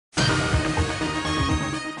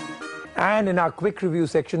And in our quick review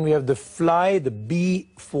section, we have the Fly, the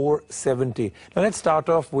B470. Now let's start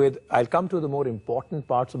off with, I'll come to the more important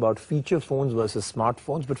parts about feature phones versus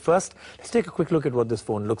smartphones. But first, let's take a quick look at what this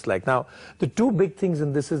phone looks like. Now, the two big things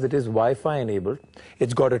in this is it is Wi-Fi enabled.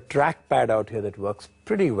 It's got a trackpad out here that works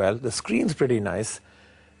pretty well. The screen's pretty nice.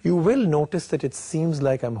 You will notice that it seems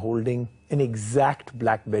like I'm holding an exact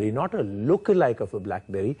BlackBerry, not a lookalike of a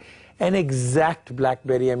BlackBerry, an exact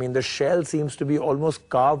BlackBerry. I mean, the shell seems to be almost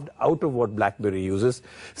carved out of what BlackBerry uses.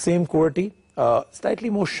 Same QWERTY, slightly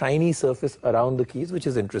more shiny surface around the keys, which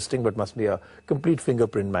is interesting, but must be a complete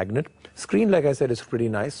fingerprint magnet. Screen, like I said, is pretty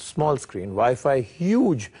nice. Small screen. Wi-Fi,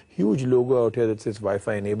 huge logo out here that says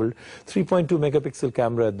Wi-Fi enabled. 3.2 megapixel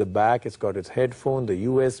camera at the back. It's got its headphone, the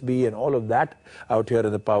USB, and all of that out here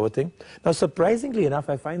in the power thing. Now, surprisingly enough,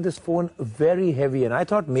 I find this phone very heavy, and I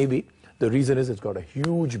thought maybe the reason is it's got a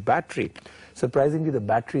huge battery. Surprisingly, the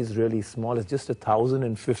battery is really small. It's just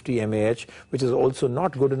 1050 mAh, which is also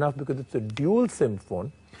not good enough because it's a dual SIM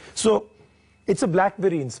phone. So it's a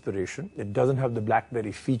BlackBerry inspiration. It doesn't have the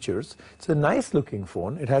BlackBerry features. It's a nice looking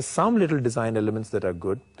phone. It has some little design elements that are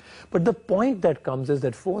good. But the point that comes is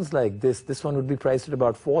that phones like this one would be priced at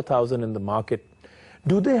about 4,000 in the market.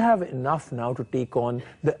 Do they have enough now to take on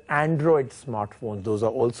the Android smartphones? Those are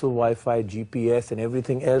also Wi-Fi, GPS, and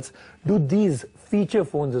everything else. Do these feature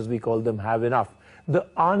phones, as we call them, have enough? The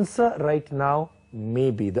answer right now,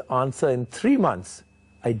 maybe. The answer in 3 months,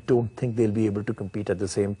 I don't think they'll be able to compete at the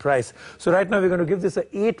same price. So right now, we're going to give this an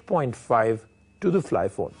 8.5 to the Fly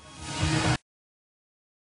phone.